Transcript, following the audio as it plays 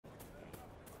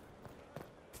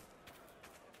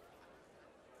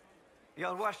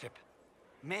Your worship,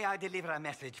 may I deliver a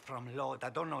message from Lord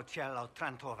Adorno Cielo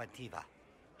Tranto Ventiva?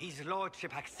 His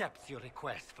lordship accepts your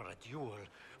request for a duel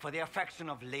for the affection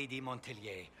of Lady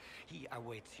Montelier. He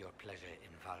awaits your pleasure in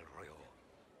Val Royeaux.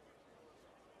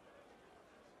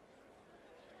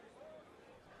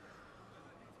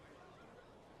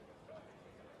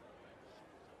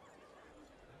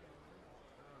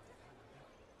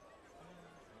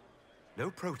 No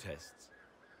protests?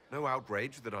 No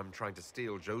outrage that I'm trying to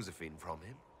steal Josephine from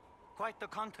him? Quite the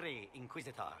contrary,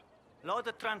 Inquisitor. Lord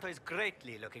Otranto is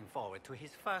greatly looking forward to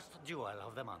his first duel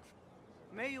of the month.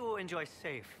 May you enjoy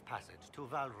safe passage to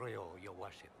Val Royeaux, your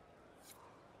worship.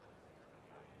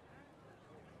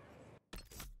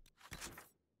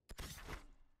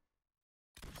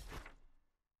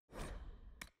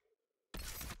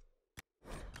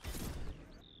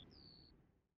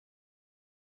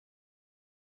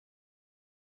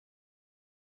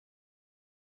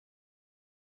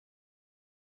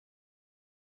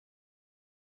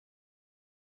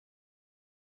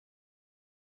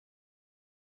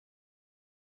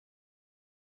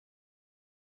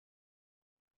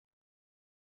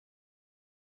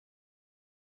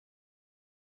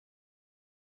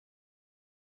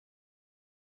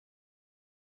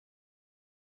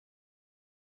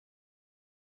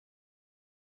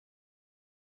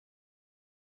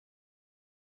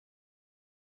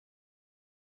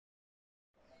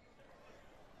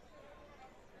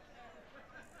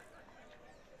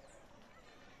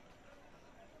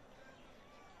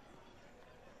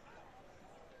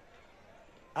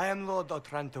 I am Lord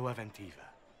Otranto Ventiva,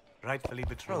 rightfully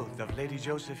betrothed of Lady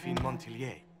Josephine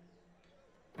Montelier.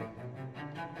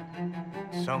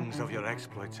 Songs of your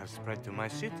exploits have spread to my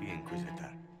city,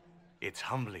 Inquisitor. It's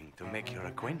humbling to make your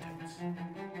acquaintance.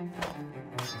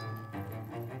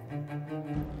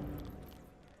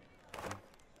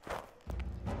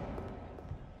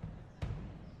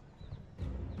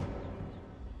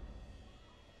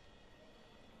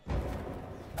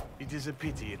 It is a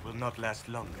pity it will not last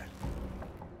longer.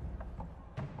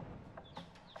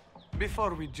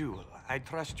 Before we duel, I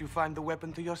trust you find the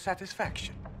weapon to your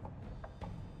satisfaction.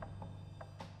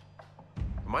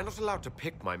 Am I not allowed to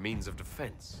pick my means of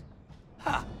defense?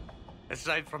 Ha!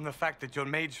 Aside from the fact that your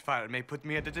mage fire may put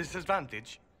me at a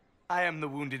disadvantage, I am the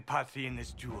wounded party in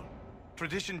this duel.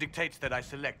 Tradition dictates that I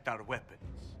select our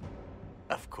weapons.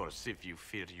 Of course, if you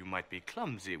fear you might be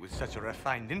clumsy with such a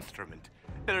refined instrument,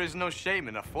 there is no shame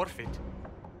in a forfeit.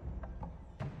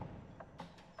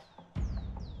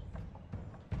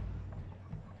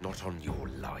 Not on your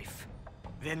life.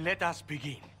 Then let us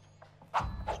begin.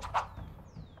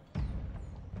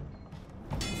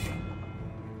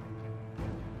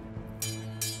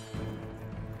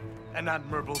 An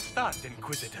admirable start,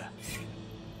 Inquisitor.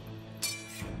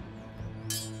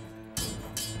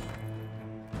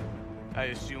 I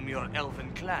assume your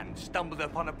elven clan stumbled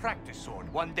upon a practice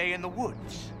sword one day in the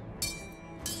woods.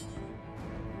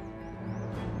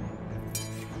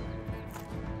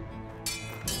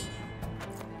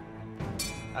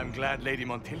 I'm glad Lady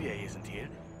Montelier isn't here,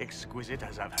 exquisite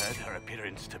as I've heard her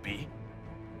appearance to be.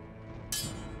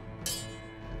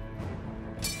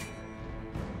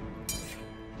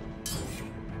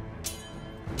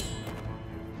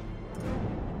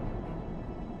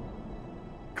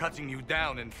 Cutting you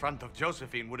down in front of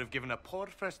Josephine would have given a poor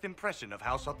first impression of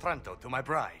House Otranto to my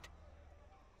bride.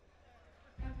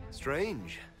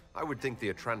 Strange. I would think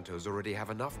the Otrantos already have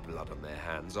enough blood on their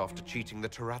hands after cheating the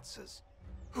Terrazzas.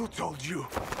 Who told you?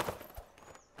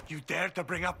 You dare to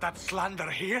bring up that slander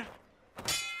here?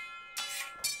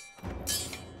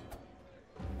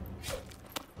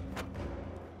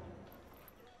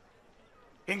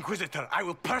 Inquisitor, I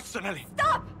will personally...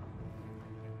 Stop!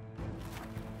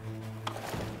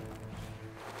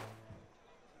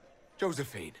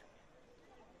 Josephine.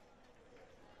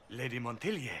 Lady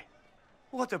Montelier,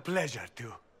 what a pleasure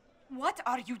to... What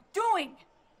are you doing?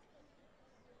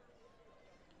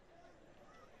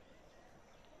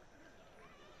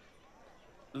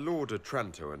 Lord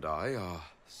Otranto and I are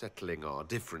settling our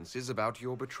differences about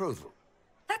your betrothal.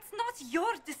 That's not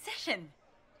your decision.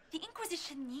 The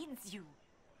Inquisition needs you.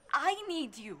 I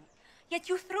need you. Yet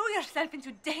you threw yourself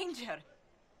into danger.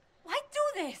 Why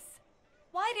do this?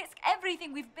 Why risk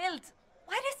everything we've built?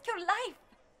 Why risk your life?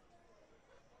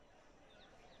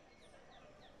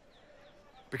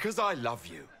 Because I love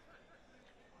you.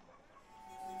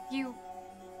 You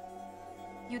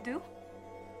do?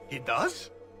 He does?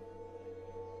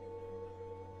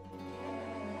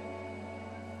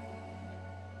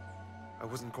 I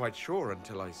wasn't quite sure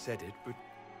until I said it, but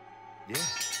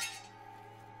yes.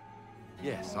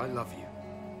 Yes, I love you.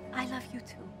 I love you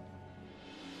too.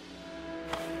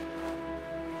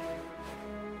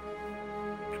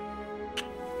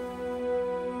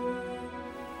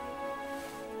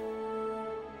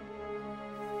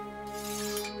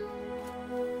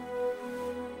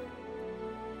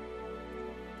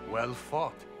 Well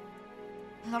fought.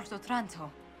 Lord Otranto.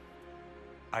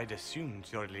 I'd assumed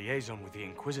your liaison with the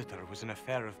Inquisitor was an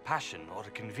affair of passion or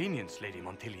convenience, Lady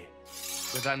Montilyet.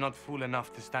 But I'm not fool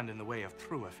enough to stand in the way of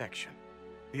true affection.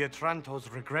 The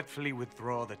Otrantos regretfully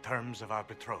withdraw the terms of our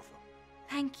betrothal.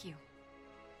 Thank you.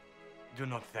 Do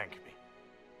not thank me.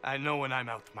 I know when I'm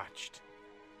outmatched.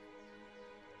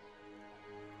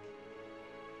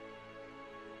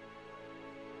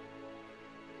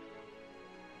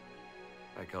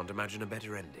 I can't imagine a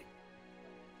better ending.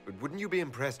 But wouldn't you be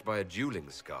impressed by a dueling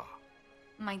scar?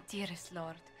 My dearest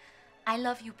lord, I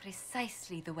love you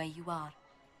precisely the way you are.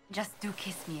 Just do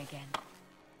kiss me again.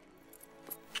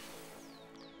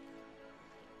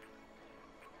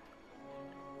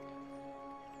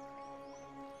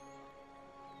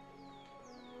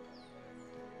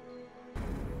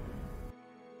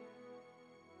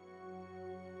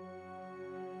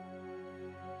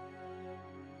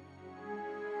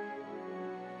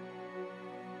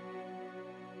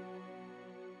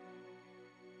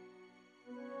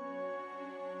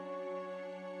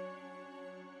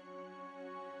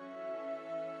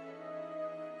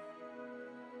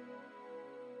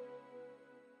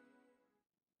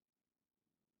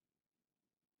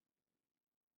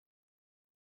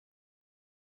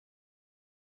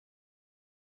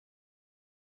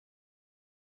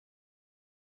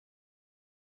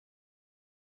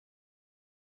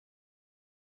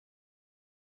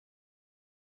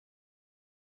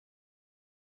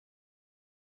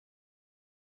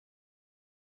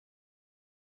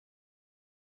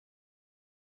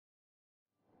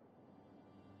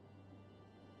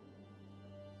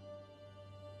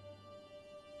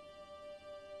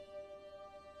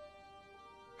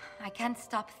 I can't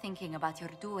stop thinking about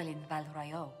your duel in Val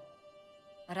Royeaux.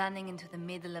 Running into the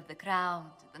middle of the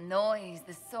crowd, the noise,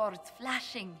 the swords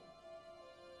flashing.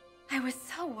 I was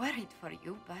so worried for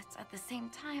you, but at the same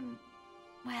time,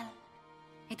 well,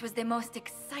 it was the most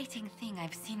exciting thing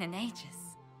I've seen in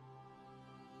ages.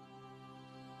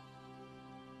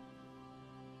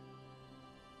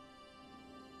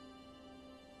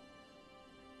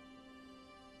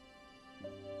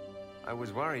 I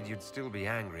was worried you'd still be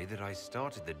angry that I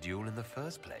started the duel in the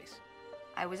first place.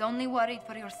 I was only worried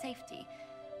for your safety.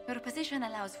 Your position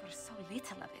allows for so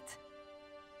little of it.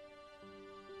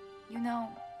 You know,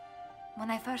 when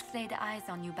I first laid eyes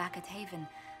on you back at Haven,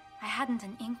 I hadn't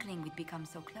an inkling we'd become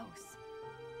so close.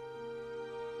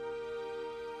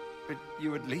 But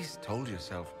you at least told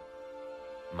yourself,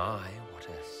 my, what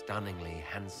a stunningly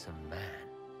handsome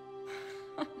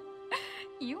man.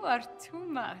 You are too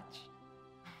much.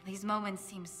 These moments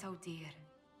seem so dear,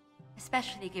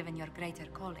 especially given your greater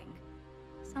calling.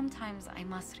 Sometimes I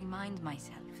must remind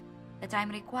myself that I'm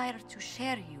required to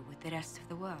share you with the rest of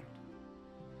the world.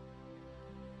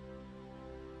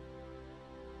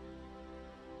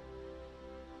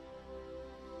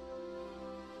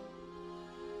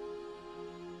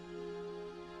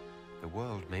 The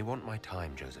world may want my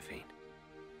time, Josephine,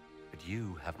 but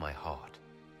you have my heart.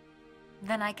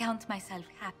 Then I count myself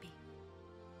happy,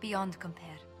 beyond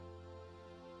compare.